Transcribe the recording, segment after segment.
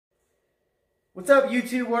What's up,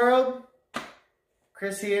 YouTube world?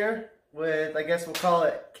 Chris here with, I guess we'll call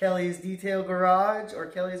it Kelley's Detail Garage or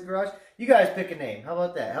Kelley's Garage. You guys pick a name. How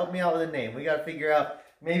about that? Help me out with a name. We got to figure out,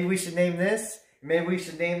 maybe we should name this. Maybe we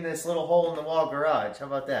should name this little hole in the wall garage. How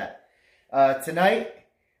about that? Tonight,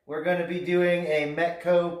 we're going to be doing a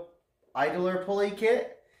Metco idler pulley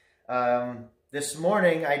kit. This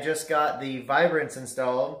morning, I just got the vibrance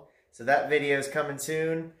installed, so that video is coming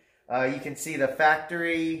soon. You can see the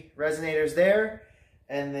factory resonators there,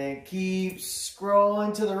 and then keep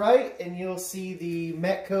scrolling to the right and you'll see the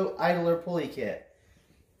Metco idler pulley kit.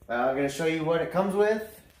 I'm going to show you what it comes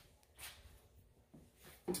with,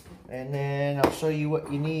 and then I'll show you what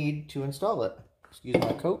you need to install it. Excuse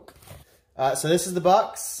my Coke. So this is the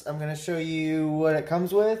box. I'm going to show you what it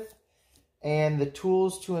comes with and the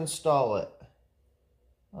tools to install it.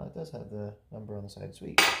 Oh, it does have the number on the side.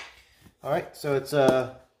 Sweet. Alright, so it's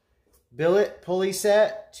a billet pulley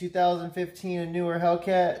set, 2015 and newer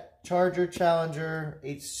Hellcat Charger Challenger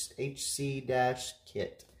HC-kit.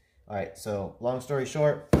 Alright, so long story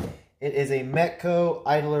short, it is a Metco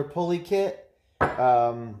idler pulley kit.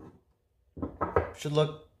 Should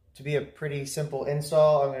look to be a pretty simple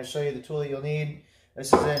install. I'm going to show you the tool that you'll need.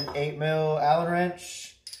 This is an 8mm Allen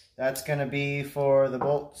wrench. That's going to be for the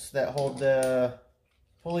bolts that hold the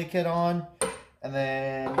pulley kit on. And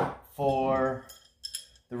then for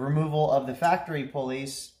the removal of the factory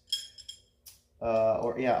pulleys,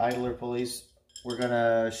 idler pulleys, we're going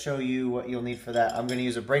to show you what you'll need for that. I'm going to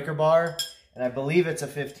use a breaker bar, and I believe it's a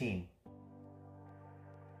 15.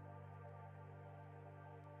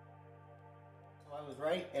 So I was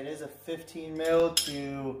right, it is a 15mm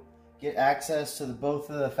to get access to both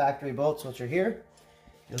of the factory bolts, which are here.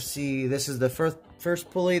 You'll see this is the first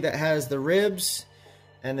pulley that has the ribs,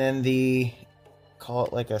 and then the, call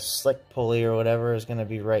it like a slick pulley or whatever, is going to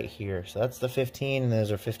be right here. So that's the 15, and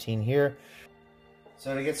those are 15 here.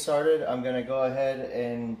 So to get started, I'm going to go ahead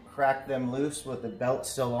and crack them loose with the belt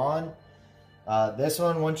still on. This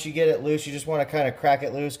one, once you get it loose, you just want to kind of crack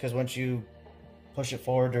it loose, because once you push it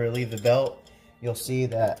forward to relieve the belt, you'll see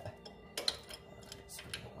that. Let's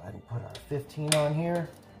go ahead and put our 15 on here.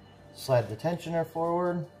 Slide the tensioner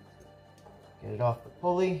forward. Get it off the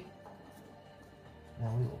pulley.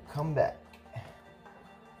 Now we will come back.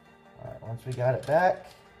 Alright, once we got it back,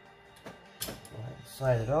 go ahead and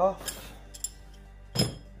slide it off.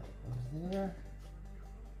 There.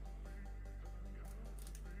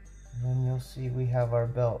 And then you'll see we have our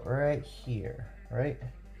belt right here, right?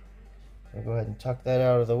 So go ahead and tuck that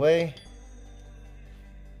out of the way.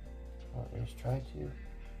 Or at least try to.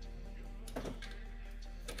 Go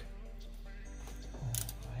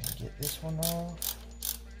ahead and get this one off.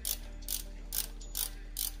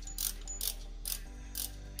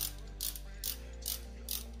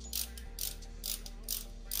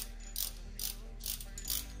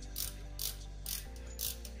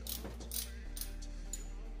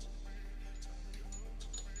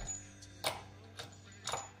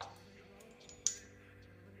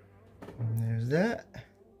 And there's that.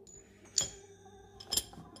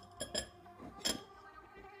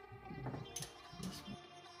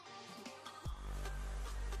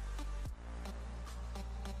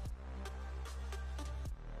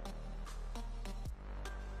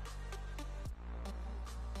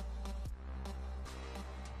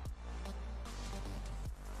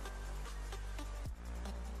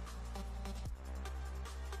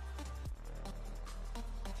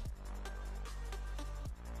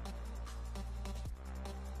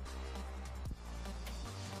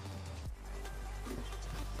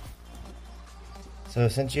 So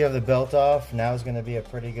since you have the belt off, now is going to be a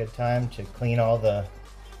pretty good time to clean all the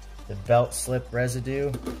belt slip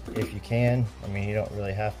residue, if you can. I mean, you don't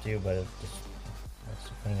really have to, but it just wants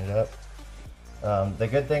to clean it up. The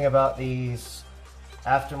good thing about these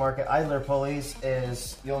aftermarket idler pulleys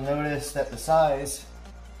is you'll notice that the sizes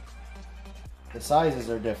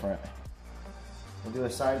are different. We'll do a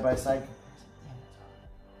side-by-side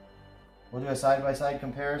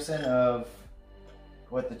comparison of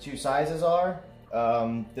what the two sizes are.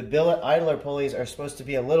 The billet idler pulleys are supposed to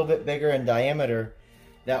be a little bit bigger in diameter.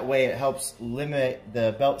 That way it helps limit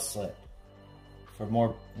the belt slip. For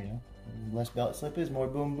more, less belt slip is more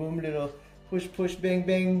boom boom, little push push bang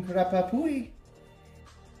bang rapapooey.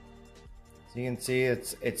 So you can see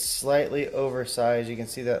it's slightly oversized. You can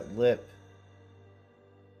see that lip.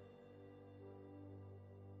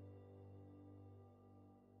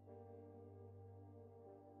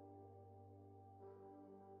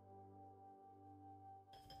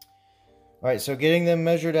 Alright, so getting them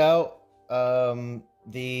measured out,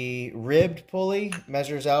 the ribbed pulley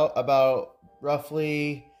measures out about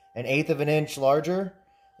roughly 1/8 of an inch larger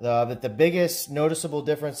But the biggest noticeable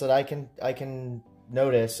difference that I can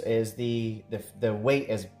notice is the weight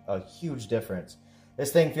is a huge difference.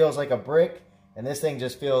 This thing feels like a brick, and this thing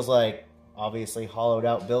just feels like obviously hollowed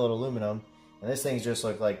out billet aluminum, and this thing's just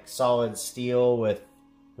like solid steel with,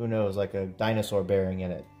 who knows, like a dinosaur bearing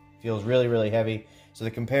in it. Feels really, really heavy. So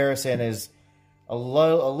the comparison is a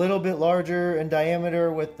little bit larger in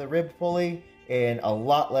diameter with the ribbed pulley and a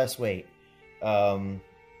lot less weight. The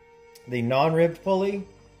non-ribbed pulley,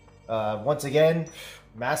 once again,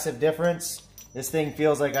 massive difference. This thing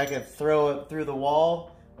feels like I could throw it through the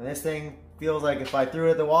wall, and this thing feels like if I threw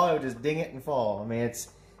it at the wall, I would just ding it and fall. I mean, it's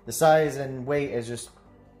the size and weight is just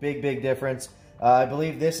big, big difference. I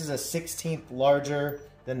believe this is a 1/16 larger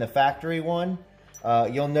than the factory one.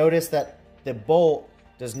 You'll notice that the bolt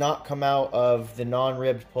does not come out of the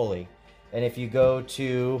non-ribbed pulley. And if you go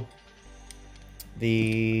to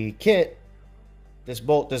the kit, this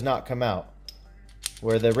bolt does not come out.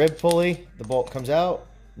 Where the ribbed pulley, the bolt comes out.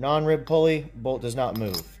 Non-ribbed pulley, bolt does not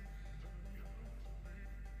move.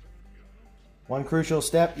 One crucial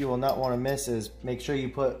step you will not want to miss is make sure you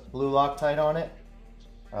put blue Loctite on it.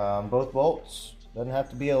 Both bolts. Doesn't have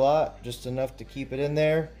to be a lot, just enough to keep it in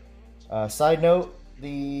there. Side note,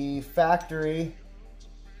 the factory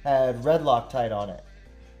had red Loctite on it.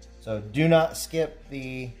 So do not skip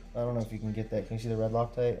the, I don't know if you can get that. Can you see the red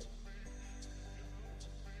Loctite?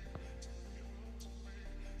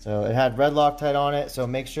 So it had red Loctite on it, so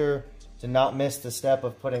make sure to not miss the step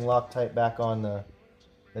of putting Loctite back on the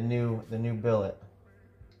new billet.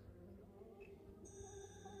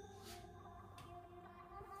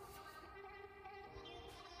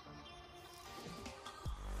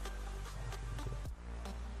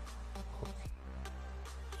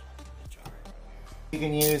 You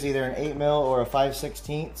can use either an 8mm or a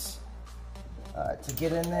 5/16 to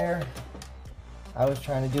get in there. I was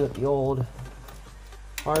trying to do it the old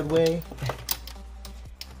hard way.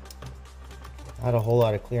 I had a whole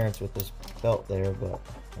lot of clearance with this belt there, but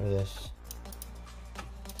or this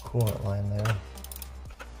coolant line there.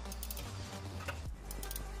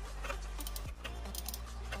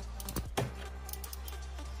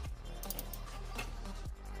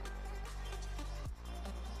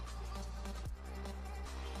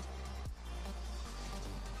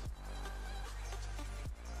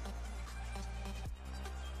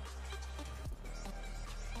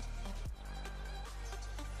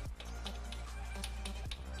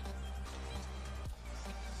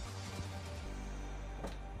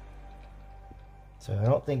 So I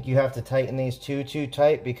don't think you have to tighten these too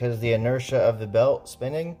tight, because the inertia of the belt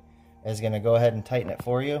spinning is going to go ahead and tighten it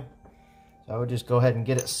for you. So I would just go ahead and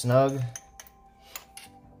get it snug.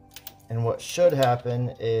 And what should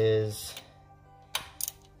happen is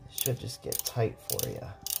it should just get tight for you.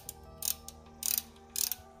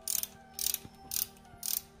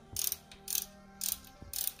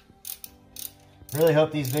 Really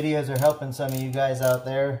hope these videos are helping some of you guys out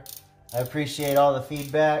there. I appreciate all the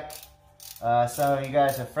feedback. Some of you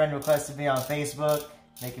guys have friend requested me on Facebook,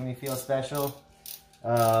 making me feel special.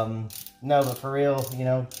 No, but for real, you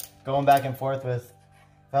know, going back and forth with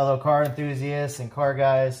fellow car enthusiasts and car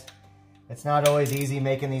guys, it's not always easy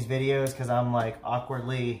making these videos because I'm like awkward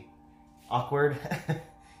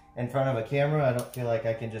in front of a camera. I don't feel like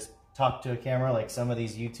I can just talk to a camera like some of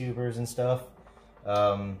these YouTubers and stuff.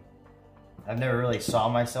 I've never really saw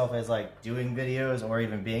myself as like doing videos or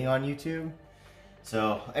even being on YouTube.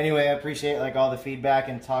 So anyway, I appreciate like all the feedback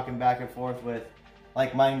and talking back and forth with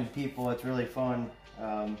like-minded people. It's really fun.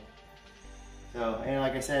 And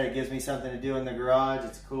like I said, it gives me something to do in the garage.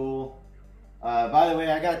 It's cool. By the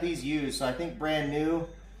way, I got these used, so I think brand new.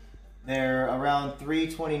 They're around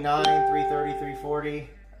 $329, $330,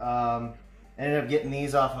 $340. Ended up getting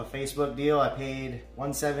these off a Facebook deal. I paid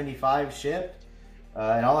 $175 shipped.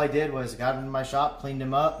 And all I did was got them in my shop, cleaned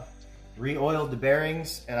them up, re-oiled the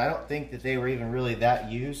bearings, and I don't think that they were even really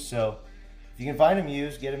that used. So if you can find them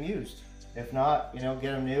used, get them used. If not, you know,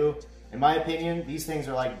 get them new. In my opinion, these things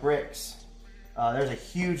are like bricks. There's a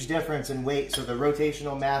huge difference in weight, so the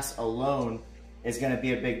rotational mass alone is going to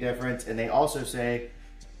be a big difference. And they also say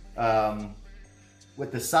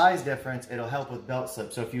with the size difference, it'll help with belt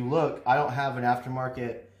slip. So if you look, I don't have an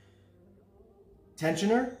aftermarket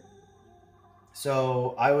tensioner.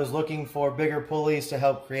 So I was looking for bigger pulleys to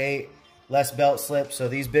help create less belt slip. So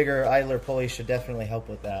these bigger idler pulleys should definitely help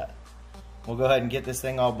with that. We'll go ahead and get this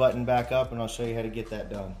thing all buttoned back up, and I'll show you how to get that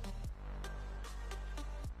done.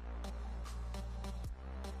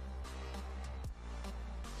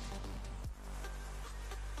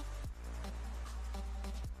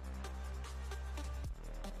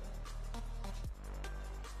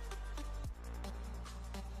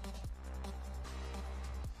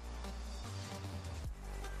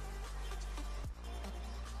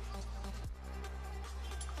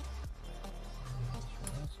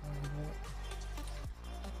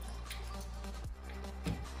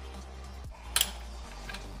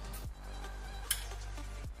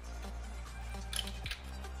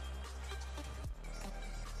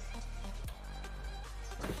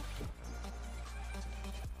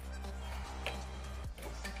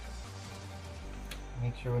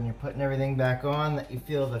 Make sure when you're putting everything back on that you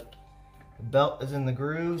feel the belt is in the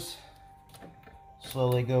grooves.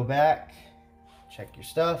 Slowly go back, check your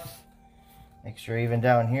stuff. Make sure even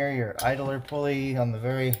down here your idler pulley on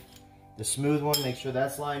the smooth one, make sure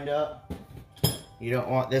that's lined up. You don't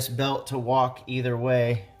want this belt to walk either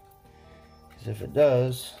way, because if it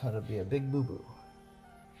does, that'll be a big boo-boo.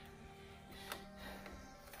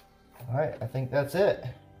 Alright, I think that's it.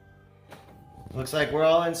 Looks like we're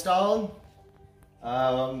all installed.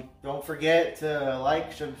 Don't forget to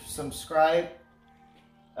like, subscribe,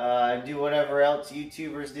 do whatever else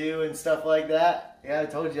YouTubers do and stuff like that. Yeah, I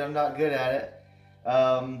told you I'm not good at it.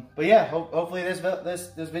 But yeah, hopefully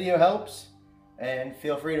this video helps, and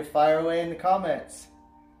feel free to fire away in the comments.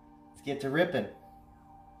 Let's get to ripping.